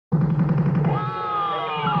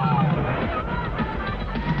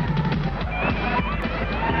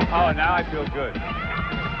now I feel good.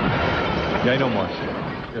 Yeah, I know Mark.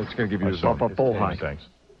 It's going to give you his full high. Thanks.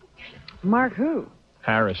 Mark who?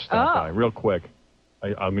 Harris stopped by, real quick.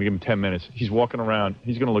 I'm going to give him 10 minutes. He's walking around.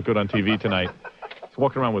 He's going to look good on TV tonight. He's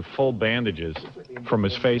walking around with full bandages from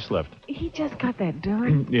his facelift. He just got that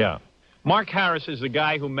done. Yeah. Mark Harris is the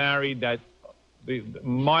guy who married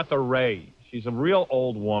Martha Ray. She's a real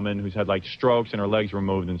old woman who's had, like, strokes and her legs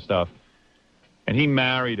removed and stuff. And he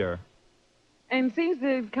married her. And seems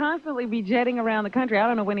to constantly be jetting around the country. I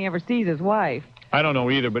don't know when he ever sees his wife. I don't know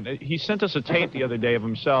either, but he sent us a tape the other day of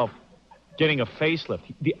himself getting a facelift.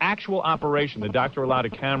 The actual operation, the doctor allowed a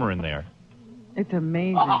camera in there. It's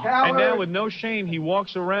amazing. And now, with no shame, he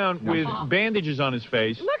walks around with bandages on his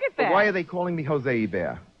face. Look at that. Why are they calling me Jose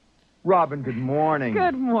Bear? Robin, good morning.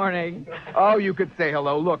 Good morning. Oh, you could say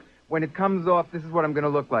hello. Look, when it comes off, this is what I'm going to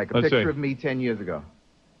look like. A picture of me 10 years ago.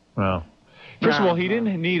 Well, first of all, he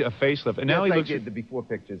didn't need a facelift. And now he looks... I did the before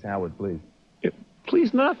pictures, Howard, please.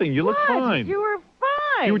 Please nothing. You look fine. You were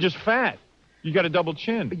fine. You were just fat. You got a double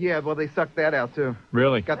chin. Yeah, well, they sucked that out, too.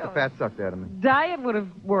 Really? Got the fat sucked out of me. Diet would have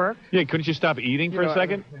worked. Yeah, couldn't you stop eating for a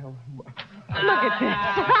second? Look at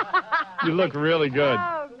this. You look really good.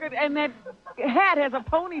 Oh, good. And that hat has a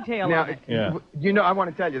ponytail now, on it. Yeah. You know, I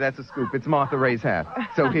want to tell you, that's a scoop. It's Martha Ray's hat.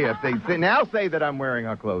 So here, if they now say that I'm wearing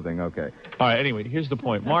her clothing, okay. All right, anyway, here's the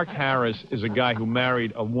point. Mark Harris is a guy who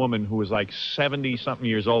married a woman who was like 70-something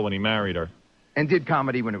years old when he married her. And did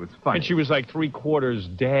comedy when it was funny. And she was like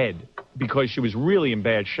 3/4 dead because she was really in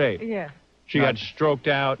bad shape. Yeah. She got stroked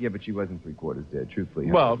out. Yeah, but she wasn't 3/4 dead, truthfully.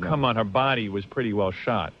 Well, come on, her body was pretty well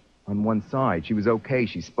shot. On one side. She was okay.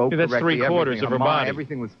 She spoke that's correctly. 3/4 of her body.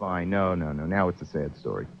 Everything was fine. No. Now it's a sad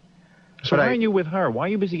story. So why aren't you with her? Why are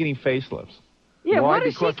you busy getting facelifts? Yeah, why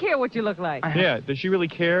does she care what you look like? Yeah, does she really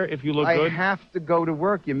care if you look good? I have to go to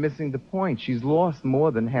work. You're missing the point. She's lost more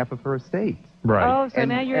than half of her estate. Right. Oh, so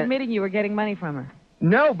now you're admitting you were getting money from her.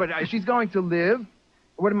 No, but she's going to live.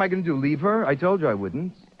 What am I going to do, leave her? I told you I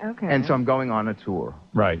wouldn't. Okay. And so I'm going on a tour.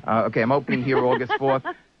 Right. Okay, I'm opening here August 4th,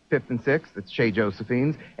 5th, and 6th. It's Chez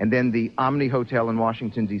Josephine's. And then the Omni Hotel in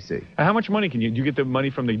Washington, D.C. How much money can you... Do you get the money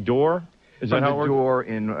from the door? Is that how it works? From the door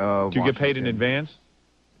in Do you get paid in advance?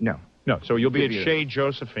 No. No, so you'll be at Chez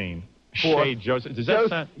Josephine. Chez Josephine. Does that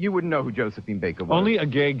sound... You wouldn't know who Josephine Baker was. Only a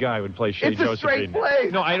gay guy would play Chez Josephine. It's a straight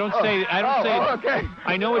place. No, I don't say... Okay.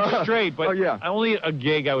 I know it's straight, but yeah. Only a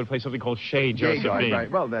gay guy would play something called Chez Josephine. Right.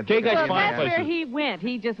 Well, that's... Gay guys find that's places. where he went.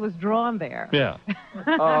 He just was drawn there. Yeah.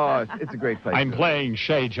 Oh, it's a great place. I'm playing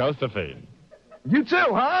Chez Josephine. You too,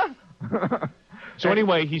 huh? So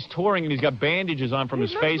anyway, he's touring and he's got bandages on from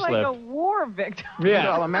his facelift. He looks like a war victim.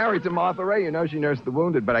 Yeah. Well, I'm married to Martha Ray. You know, she nursed the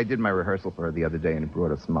wounded. But I did my rehearsal for her the other day, and it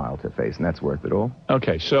brought a smile to her face, and that's worth it all.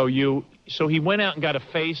 Okay, so he went out and got a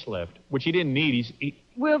facelift, which he didn't need.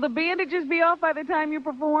 Will the bandages be off by the time you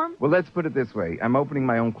perform? Well, let's put it this way. I'm opening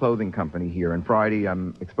my own clothing company here, and Friday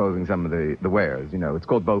I'm exposing some of the wares. You know, it's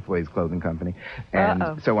called Both Ways Clothing Company.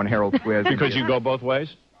 And so on Herald Square... Because you go both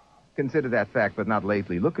ways? Consider that fact, but not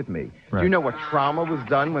lately. Look at me. Right. Do you know what trauma was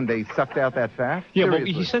done when they sucked out that fat? Yeah, well,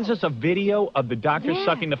 Seriously. he sends us a video of the doctor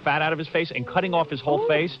sucking the fat out of his face and cutting off his whole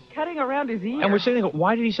face. Cutting around his ear. And we're saying,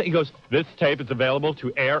 why did he say... He goes, this tape is available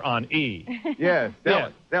to air on E. Yes,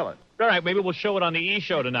 sell it. All right, maybe we'll show it on the E!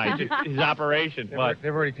 Show tonight, his operation. They've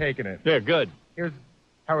already taken it. Yeah, good. Here's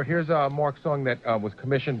Mark's song that was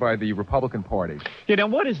commissioned by the Republican Party. Yeah, now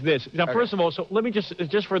what is this? Now, first of all, so let me just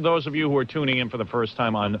for those of you who are tuning in for the first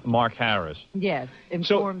time on Mark Harris. Yes,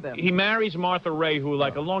 inform them. He marries Martha Ray, who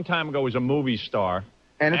like a long time ago was a movie star.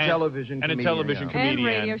 And a television comedian. And a television comedian. And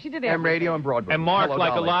radio. She did everything. And radio and Broadway. And Mark,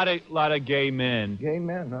 like a lot of gay men. Gay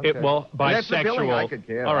men, okay. Bisexual. That's the billing I could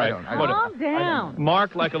care. All right. Calm down.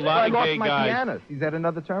 Mark, like a lot of gay I lost my guys. pianist. He's at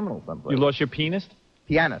another terminal someplace. You lost your pianist?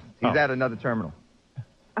 Pianist. He's at another terminal.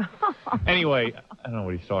 Anyway, I don't know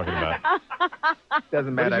what he's talking about.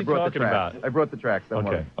 Doesn't matter. What is he talking about? I brought the tracks. Don't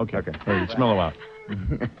worry. Okay. All right, smell them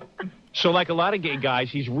out. So like a lot of gay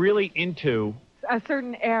guys, he's really into... A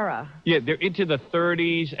certain era. Yeah, they're into the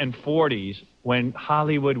 30s and 40s when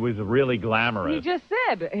Hollywood was really glamorous. He just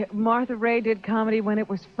said Martha Ray did comedy when it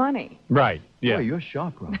was funny. Right, yeah. Boy, you're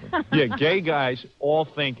sharp, Robin. Yeah, gay guys all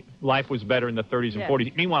think life was better in the 30s and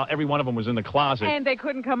 40s. Meanwhile, every one of them was in the closet. And they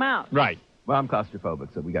couldn't come out. Right. Well, I'm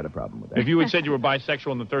claustrophobic, so we got a problem with that. If you had said you were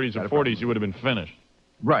bisexual in the 30s and 40s, you would have been finished.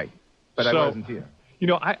 Right. But I wasn't here. You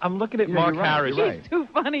know, I'm looking at Mark Harris. He's too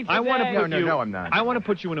funny today. I want to put No, I'm not. I want to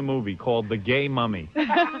put you in a movie called The Gay Mummy.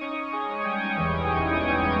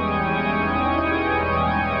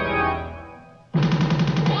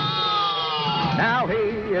 Now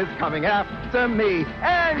he is coming after me,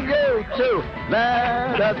 and you too.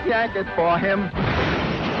 Let us yank it for him.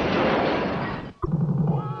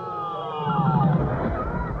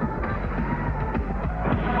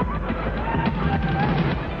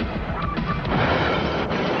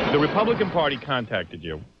 Republican Party contacted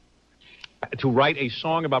you to write a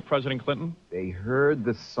song about President Clinton? They heard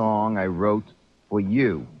the song I wrote for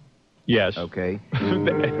you. Yes. Okay.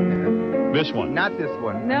 This one. Not this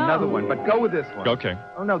one. No. Another one. But go with this one. Okay.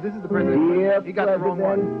 Oh, no, this is the President. Dear He got the wrong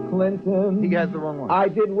one. President Clinton, He has the wrong one. I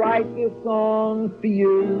did write this song for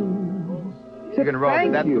you. You're gonna roll it.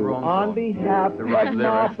 Thank That's the you wrong on song. behalf The right of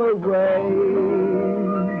lyrics. Martha Ray.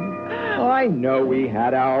 I know we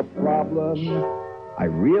had our problems. I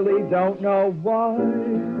really don't know why.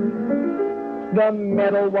 The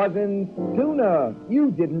medal wasn't sooner.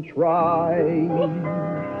 You didn't try.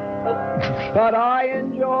 But I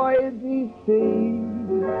enjoyed D.C.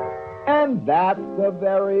 And that's a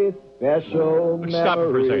very special memory. Stop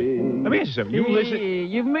it for a second. Let me ask you something. You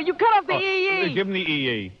listen. You cut off the EE. Give him the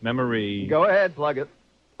EE. Memory. Go ahead, plug it.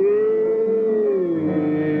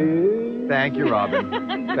 Thank you, Robin.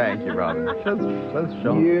 Thank you, Robin. Let's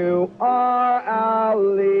show him. You are our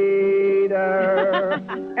leader.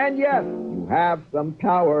 And yes, you have some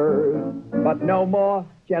powers, but no more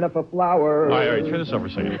Jennifer Flowers. All right, turn this over a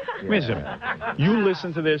second. Let me ask you something. You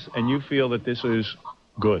listen to this and you feel that this is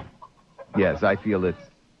good. Yes, I feel it's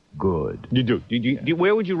good. You do.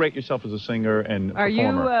 Where would you rate yourself as a singer and Are you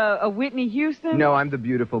performer? a Whitney Houston? No, I'm the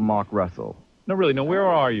beautiful Mark Russell. No, really. No, where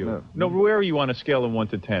are you? No, where are you on a scale of 1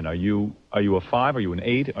 to 10? Are you a 5? Are you an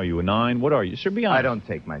 8? Are you a 9? What are you? Sure, be honest. I don't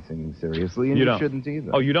take my singing seriously, and You you don't? shouldn't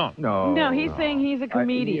either. Oh, you don't? No. No, he's saying he's a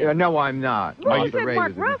comedian. No, I'm not. Well, you Martha said Ray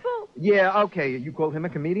Mark is a- Russell. Yeah, okay. You call him a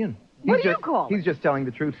comedian? What do you call him? He's just telling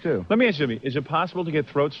the truth, too. Let me ask you something. Is it possible to get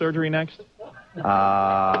throat surgery next? All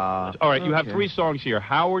All right, you have 3 songs here.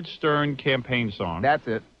 Howard Stern campaign song. That's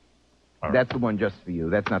it. All right. That's the one just for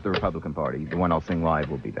you. That's not the Republican Party. The one I'll sing live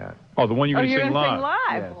will be that. Oh, the one you're Oh, going to you're sing going to live.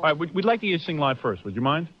 sing live? Yes. All right, we'd like you to sing live first. Would you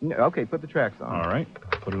mind? No, okay, put the tracks on. All right.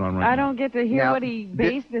 Put it on right I now. don't get to hear Now, what he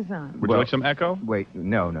based this on. Would you like some echo? Wait,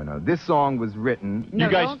 no. This song was written... No,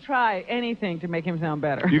 you guys- don't try anything to make him sound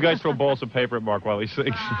better. You guys throw balls of paper at Mark while he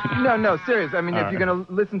sings. No, serious. I mean, All if right. you're going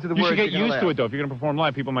to listen to the You words... should get you're gonna used to laugh. it, though. If you're going to perform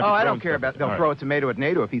live, people might be Oh, I throwing don't care stuff. about... They'll All throw right. a tomato at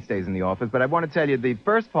NATO if he stays in the office. But I want to tell you, the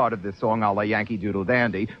first part of this song, a la Yankee Doodle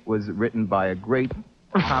Dandy, was written by a great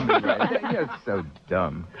comedy writer. You're so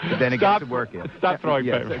dumb. But then it Stop- gets to work in. stop throwing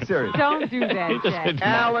Yes, paper. seriously. Don't do that, He just Jack. hit-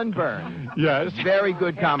 Alan Burns. Yes. Very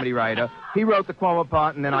good comedy writer. He wrote the Cuomo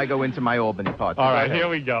part, and then I go into my Albany part. All right, Go ahead. here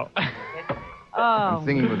we go. Oh, I'm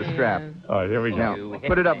singing with a strap. man. All right, here we go. Now,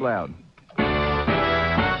 put it up loud.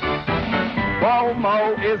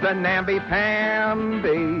 Cuomo is a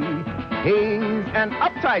namby-pamby. He's an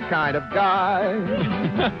uptight kind of guy.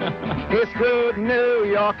 He screwed New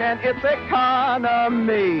York and its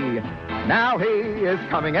economy. Now he is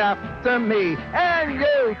coming after me, and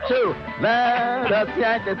you too. Let us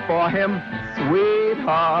yank it for him,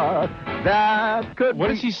 sweetheart. That could What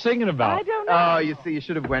be... is he singing about? I don't know. Oh, you see, you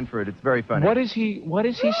should have went for it. It's very funny. What is he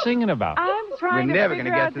singing about? I'm trying We're to never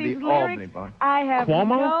figure gonna get out to these the lyrics. Albany part. I have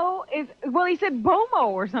Cuomo? no... Well, he said Bomo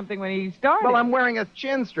or something when he started. Well, I'm wearing a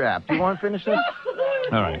chin strap. Do you want to finish it?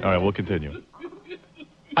 All right, we'll continue.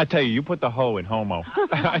 I tell you, you put the hoe in homo.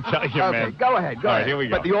 I tell you, Okay, man. go ahead. Go All right, ahead. here we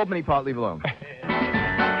go. But the Albany part, leave alone.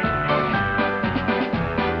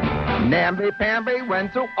 Namby-pamby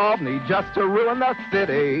went to Albany just to ruin the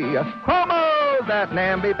city. Cuomo's that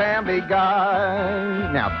namby-pamby guy.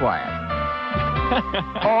 Now, quiet.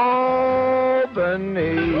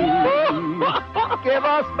 Albany, give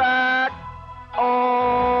us back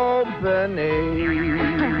Albany.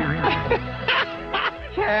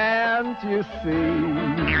 Can't you see?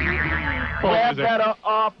 We're better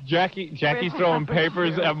off. Jackie's throwing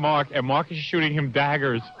papers at Mark, and Mark is shooting him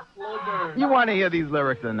daggers. You want to hear these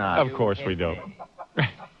lyrics or not? Of course we do.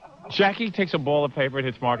 Jackie takes a ball of paper and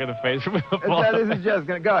hits Mark in the face with a ball of This is just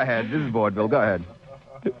gonna go ahead. This is vaudeville. Go ahead.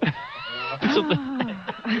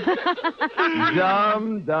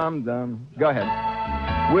 Dumb. Go ahead.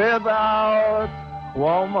 Without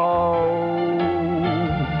Cuomo,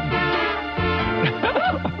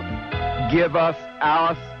 give us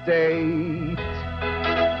our state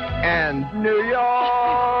and New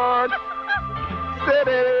York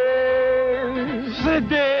City.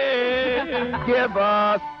 Give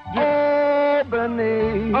us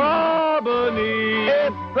Albany. Albany.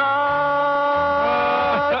 It's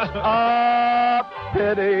such a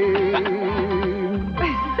pity.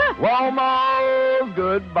 Cuomo's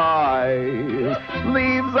goodbye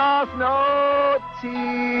leaves us no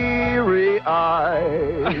teary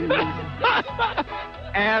eyes.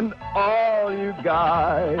 And all you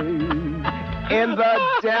guys in the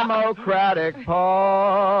Democratic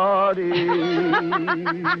Party.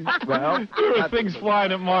 Well, There were things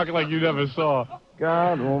flying at Mark like you never saw.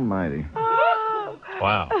 God almighty.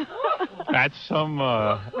 Wow. That's some.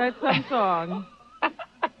 That's some song.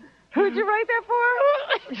 Who'd you write that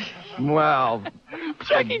for? Well,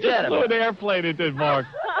 Jackie just flew an airplane into Mark.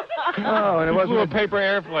 oh, and it He wasn't flew a paper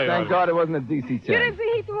airplane. Thank God it wasn't a DC-10. You didn't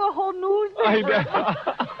see he threw a whole newspaper. I know.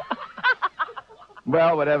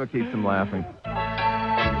 Well, whatever keeps him laughing.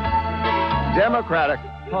 Democratic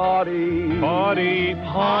Party. Party.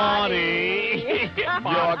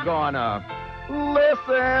 You're gonna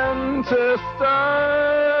listen to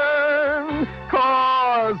Stern,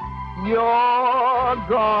 'cause you're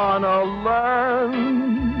gonna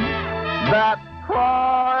learn that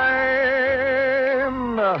crime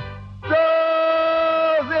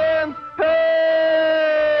doesn't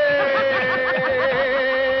pay.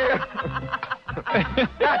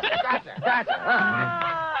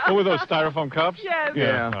 Gotcha. What were those, styrofoam cups? Yes.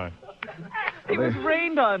 Yeah. All right. He was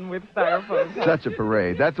rained on with styrofoam. Such a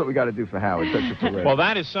parade. That's what we got to do for Howard. Such a parade. Well,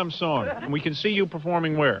 that is some song. And we can see you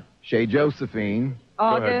performing where? Shea Josephine,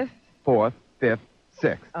 August. 4th, 5th,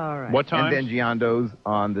 6th. All right. What time? And then Giondo's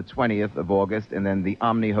on the 20th of August, and then the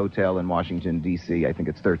Omni Hotel in Washington, D.C. I think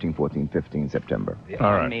it's 13, 14, 15 September.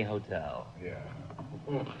 All right. Omni Hotel.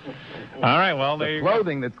 All right, well, there The you go.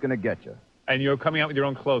 clothing that's going to get you. And you're coming out with your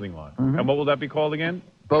own clothing line. Mm-hmm. And what will that be called again?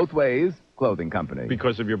 Both Ways Clothing Company.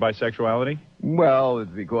 Because of your bisexuality? Well,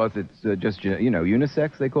 it's because it's just,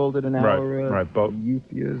 unisex, they called it in our right, both. youth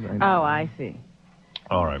years. I know. Oh, I see.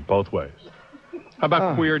 All right, both ways. How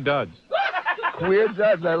about queer duds? Queer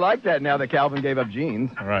duds. I like that now that Calvin gave up jeans.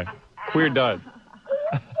 All right. Queer duds.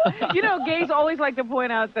 You know, gays always like to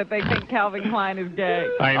point out that they think Calvin Klein is gay.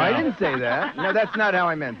 I know. I didn't say that. No, that's not how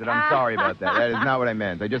I meant it. I'm sorry about that. That is not what I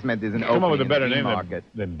meant. I just meant there's an Come up with a opening better in the name market.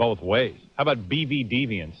 than both ways. How about BV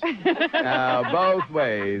Deviants? Both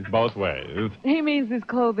ways. Both ways. He means his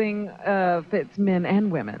clothing fits men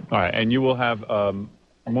and women. All right, and you will have,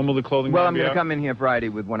 when will the clothing Well, line I'm be going to out? come in here Friday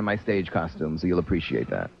with one of my stage costumes, so you'll appreciate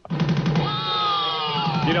that.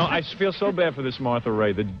 You know, I feel so bad for this Martha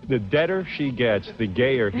Ray. The deader she gets, the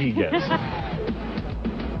gayer he gets.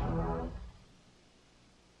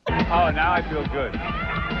 Oh, now I feel good.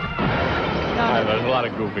 There's a lot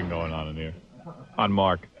of goofing going on in here. On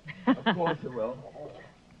Mark. Of course it will.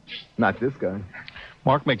 Not this guy.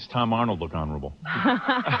 Mark makes Tom Arnold look honorable.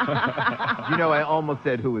 I almost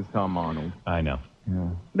said who was Tom Arnold. I know. Yeah.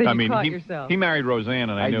 But I you mean, caught he, yourself. he married Roseanne,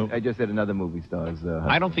 and I knew. I just said another movie star's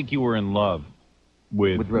I don't think you were in love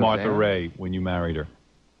with Martha Roseanne? Ray when you married her.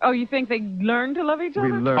 Oh, you think they learned to love each other?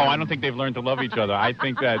 We learned. Oh, I don't think they've learned to love each other. I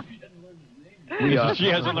think that she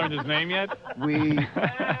hasn't learned his name yet.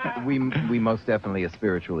 We most definitely are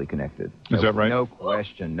spiritually connected. Is that right? No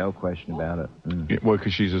question about it. Mm. Well,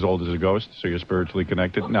 because she's as old as a ghost, so you're spiritually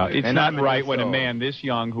connected. No, it's And not I'm an right when a soul. man this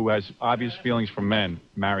young who has obvious feelings for men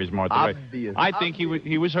marries Martha Ray. Obvious. I think he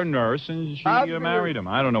was her nurse and she Obvious. married him.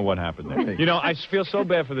 I don't know what happened there. You know, I feel so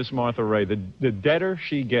bad for this Martha Ray. The deader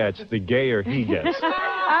she gets, the gayer he gets.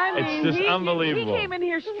 I mean, It's just unbelievable. He came in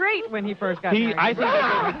here straight when he first got married.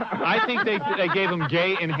 I think they gave him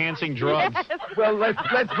gay enhancing drugs. Well, let's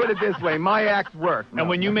put it this way. My act worked. And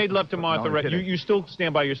when you made love to Martha No, I'm Ray, kidding. you still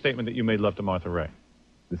stand by your statement that you made love to Martha Ray.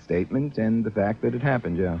 The statement and the fact that it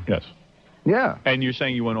happened, yeah. Yes. Yeah. And you're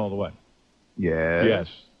saying you went all the way. Yes. Yes.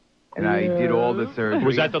 And I did all the surgery.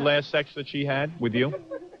 Was that the last sex that she had with you?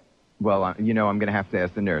 Well, I'm going to have to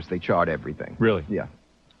ask the nurse. They chart everything. Really? Yeah.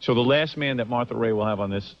 So the last man that Martha Ray will have on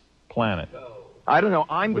this planet. I don't know.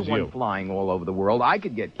 I'm the Was one you. flying all over the world. I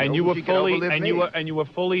could get killed. And you were She could fully overlive me. you were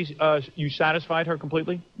fully you satisfied her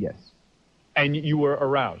completely? Yes. And you were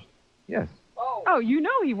aroused Yes. Oh, you know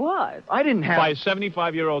he was. I didn't have. by a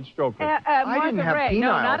 75-year-old stroke victim. I didn't Martha have Ray. penile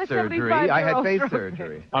No, not a surgery. I had 75-year-old face stroke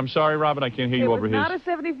surgery. victim. I'm sorry, Robert, I can't hear It you was over not his. a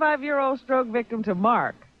 75-year-old stroke victim to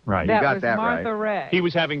Mark. Right. That got was that Martha right. Ray. He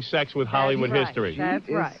was having sex with Hollywood right. history. That's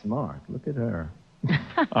She is right. smart. Look at her.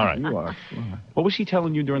 All right. You are smart. What was he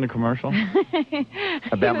telling you during the commercial?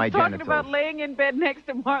 About my he was talking genitals. about laying in bed next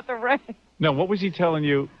to Martha Ray No, what was he telling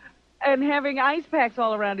you? and having ice packs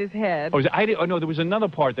all around his head. No, there was another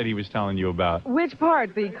part that he was telling you about. Which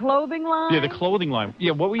part? The clothing line? Yeah, the clothing line.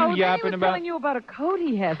 Yeah, what were you Oh, then he yapping was about? telling you about a coat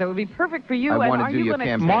he has that would be perfect for you. I and wanna are do you your gonna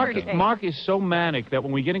campaign. segregate? Mark is so manic that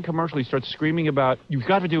when we get in commercial, he starts screaming about, you've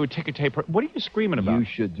got to do a ticker tape. What are you screaming about? You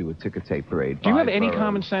should do a ticker tape parade. Do you have 5 any boroughs.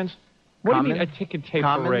 common sense? What do you mean, Common? a ticker tape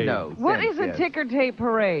Common? parade? No. What sense, is a yes. ticker tape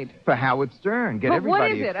parade? For Howard Stern. Get But everybody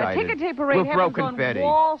what is it? excited. A ticker tape parade We'll throw happens confetti. on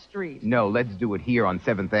Wall Street. No, let's do it here on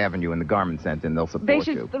 7th Avenue in the Garment Center, and they'll support They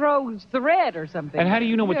should you. throw thread or something. And how do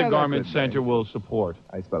you know what Yeah, the that's Garment good, Center man. will support?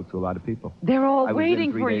 I spoke to a lot of people. They're all I was in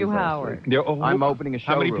waiting 3 for days you, last Howard. week. I'm opening a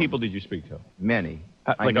How many showroom. people did you speak to? Many.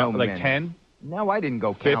 I Like, know like many. 10? No, I didn't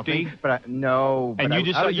go 50? counting. But no. And but you I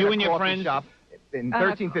just was you in a and your coffee friends shop. in And a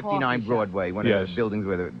 1359 coffee shop. Broadway, one of Yes. the buildings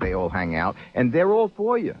where they all hang out, and they're all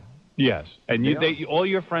for you. Yes. And Yeah. all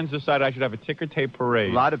your friends decided I should have a ticker tape A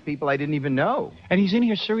parade. lot of people I didn't even know. And he's in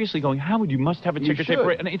here seriously going, Howard, you must have a You ticker tape should.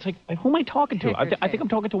 parade. And it's like, who am I talking to? I Ticker think I'm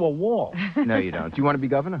talking to a wall. No, you don't. Do you want to be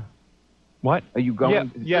governor? What? Are you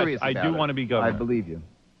going Yes, serious I about do it? want to be governor. I believe you.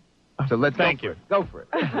 So let's Thank go you. for it. Go for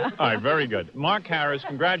it. All right, very good. Mark Harris,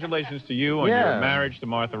 congratulations to you on Yeah. your marriage to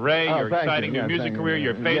Martha Ray, Oh, your thank exciting you. new Yeah, music thank you. career,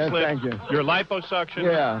 your Yeah, facelift, thank you. your liposuction,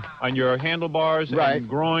 Yeah. on your handlebars Right. and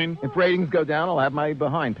groin. If ratings go down, I'll have my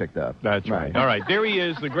behind picked up. That's right. All right, there he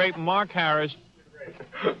is, the great Mark Harris.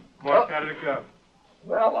 Mark, how did it go?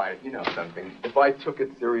 Well, you know something. If I took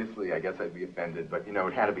it seriously, I guess I'd be offended. But, you know,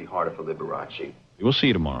 it had to be harder for Liberace. We'll see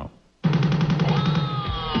you tomorrow.